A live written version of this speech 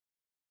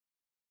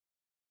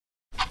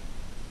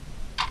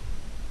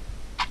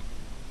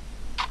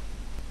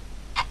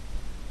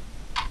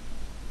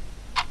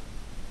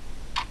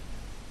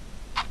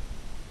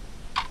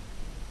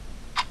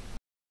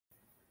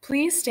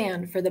Please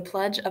stand for the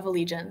Pledge of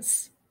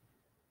Allegiance.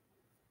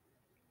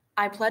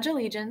 I pledge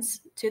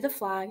allegiance to the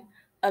flag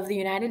of the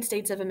United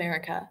States of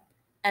America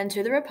and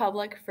to the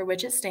republic for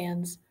which it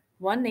stands,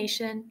 one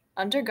nation,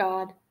 under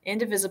God,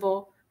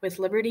 indivisible, with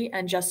liberty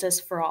and justice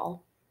for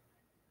all.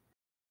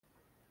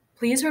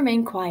 Please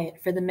remain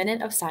quiet for the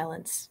minute of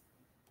silence.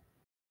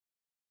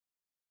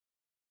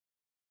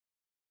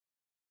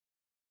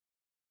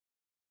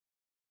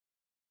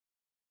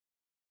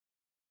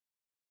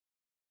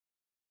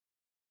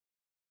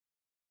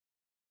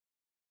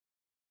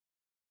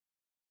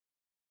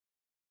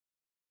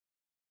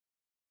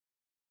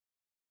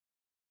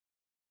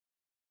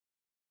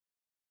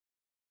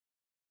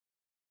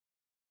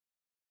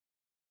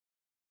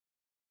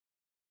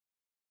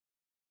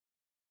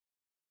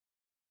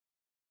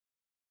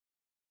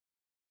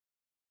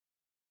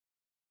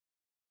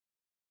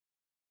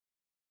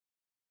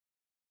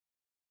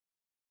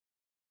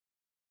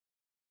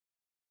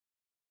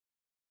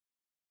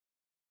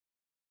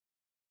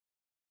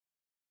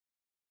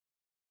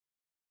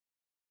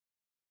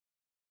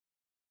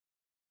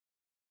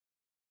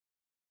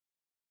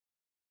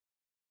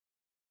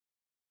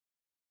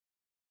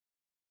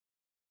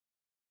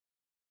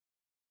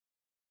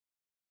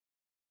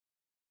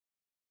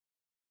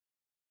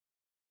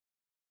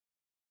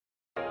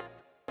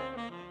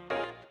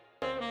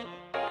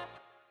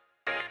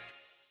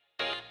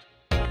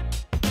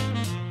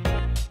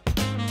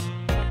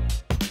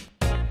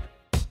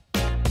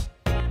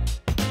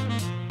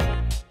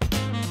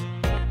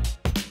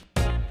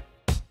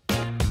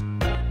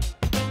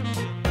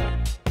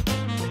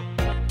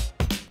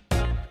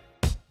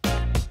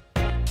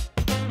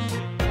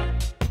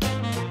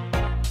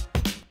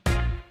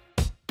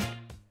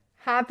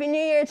 Happy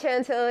New Year,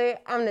 Chantilly.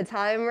 I'm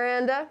Natalia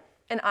Miranda.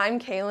 And I'm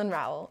Kaylin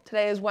Rowell.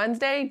 Today is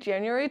Wednesday,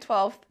 January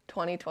 12th,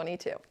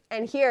 2022.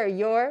 And here are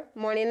your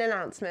morning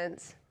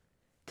announcements.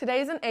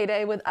 Today's an A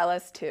day with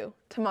LS2.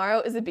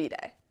 Tomorrow is a B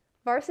day.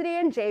 Varsity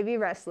and JV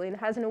Wrestling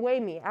has an away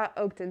meet at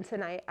Oakton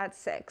tonight at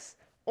 6.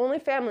 Only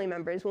family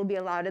members will be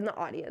allowed in the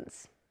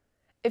audience.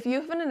 If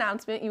you have an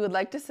announcement you would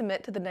like to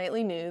submit to the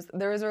nightly news,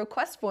 there is a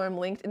request form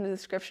linked in the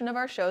description of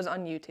our shows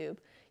on YouTube.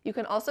 You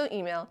can also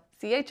email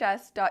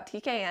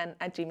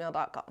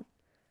chs.tkn@gmail.com.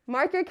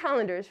 Mark your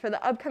calendars for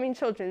the upcoming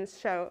children's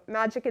show,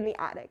 Magic in the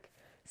Attic.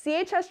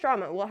 CHS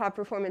Drama will have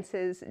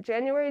performances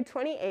January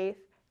 28th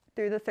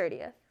through the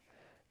 30th.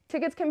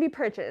 Tickets can be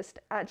purchased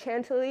at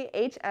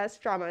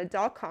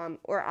chantillyhsdrama.com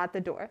or at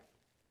the door.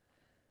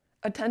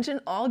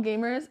 Attention all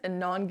gamers and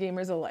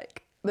non-gamers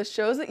alike. The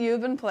shows that you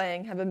have been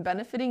playing have been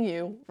benefiting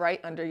you right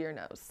under your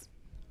nose.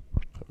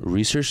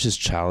 Research has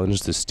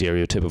challenged the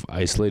stereotype of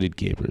isolated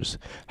gamers.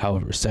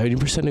 However,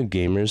 70% of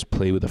gamers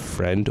play with a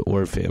friend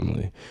or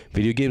family.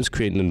 Video games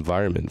create an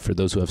environment for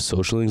those who have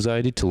social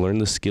anxiety to learn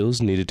the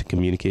skills needed to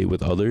communicate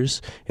with others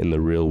in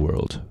the real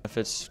world.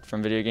 Benefits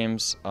from video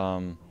games,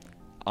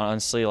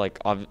 honestly,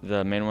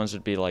 the main ones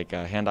would be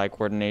hand-eye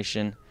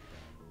coordination.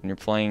 When you're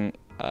playing,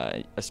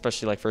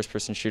 especially like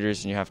first-person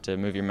shooters, and you have to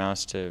move your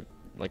mouse to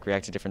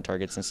react to different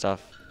targets and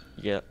stuff,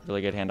 you get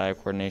really good hand-eye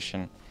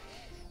coordination.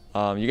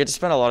 You get to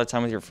spend a lot of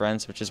time with your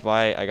friends, which is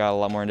why I got a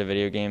lot more into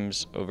video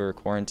games over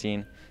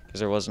quarantine,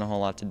 because there wasn't a whole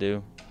lot to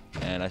do,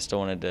 and I still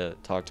wanted to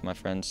talk to my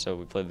friends, so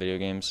we played video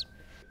games.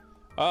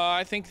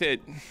 I think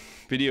that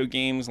video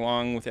games,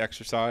 along with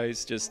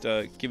exercise, just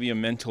give you a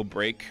mental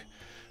break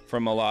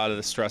from a lot of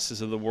the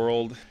stresses of the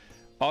world.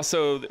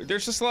 Also,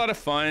 there's just a lot of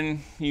fun.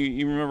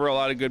 You remember a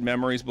lot of good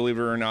memories, believe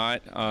it or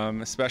not,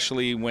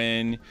 especially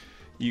when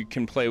you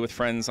can play with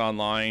friends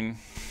online.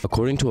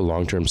 According to a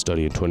long-term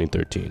study in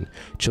 2013,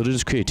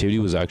 children's creativity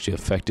was actually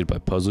affected by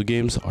puzzle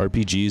games,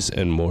 RPGs,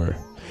 and more.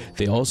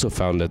 They also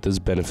found that this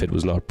benefit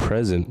was not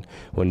present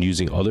when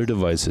using other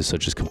devices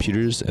such as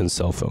computers and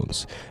cell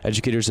phones.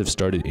 Educators have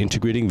started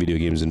integrating video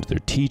games into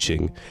their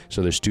teaching,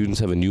 so their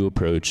students have a new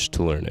approach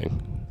to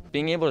learning.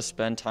 Being able to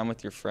spend time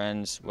with your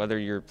friends, whether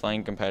you're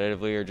playing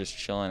competitively or just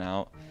chilling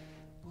out,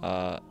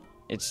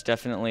 it's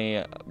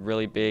definitely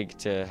really big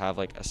to have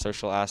a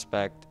social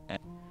aspect.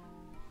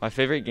 My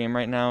favorite game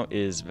right now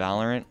is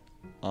Valorant.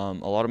 A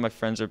lot of my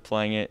friends are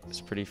playing it. It's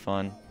pretty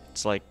fun.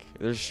 It's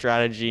there's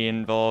strategy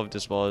involved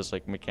as well as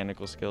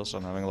mechanical skills, so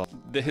I'm having a lot.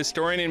 The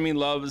historian in me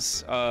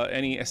loves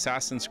any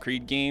Assassin's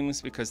Creed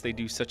games because they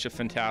do such a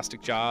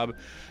fantastic job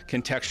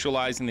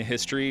contextualizing the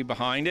history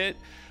behind it,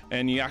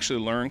 and you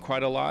actually learn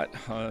quite a lot.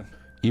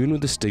 Even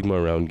with the stigma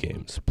around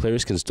games,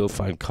 players can still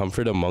find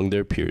comfort among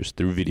their peers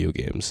through video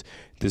games.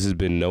 This has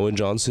been Noah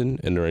Johnson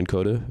and Naren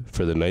Kota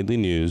for the Nightly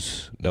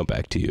News. Now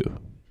back to you.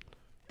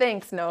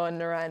 Thanks, Noah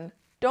and Naren.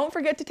 Don't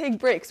forget to take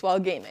breaks while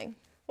gaming.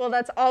 Well,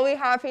 that's all we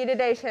have for you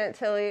today,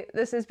 Chantilly.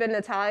 This has been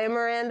Natalia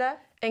Miranda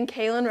and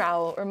Kaylin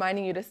Rowell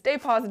reminding you to stay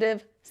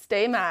positive,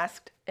 stay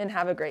masked, and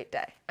have a great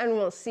day. And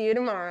we'll see you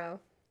tomorrow.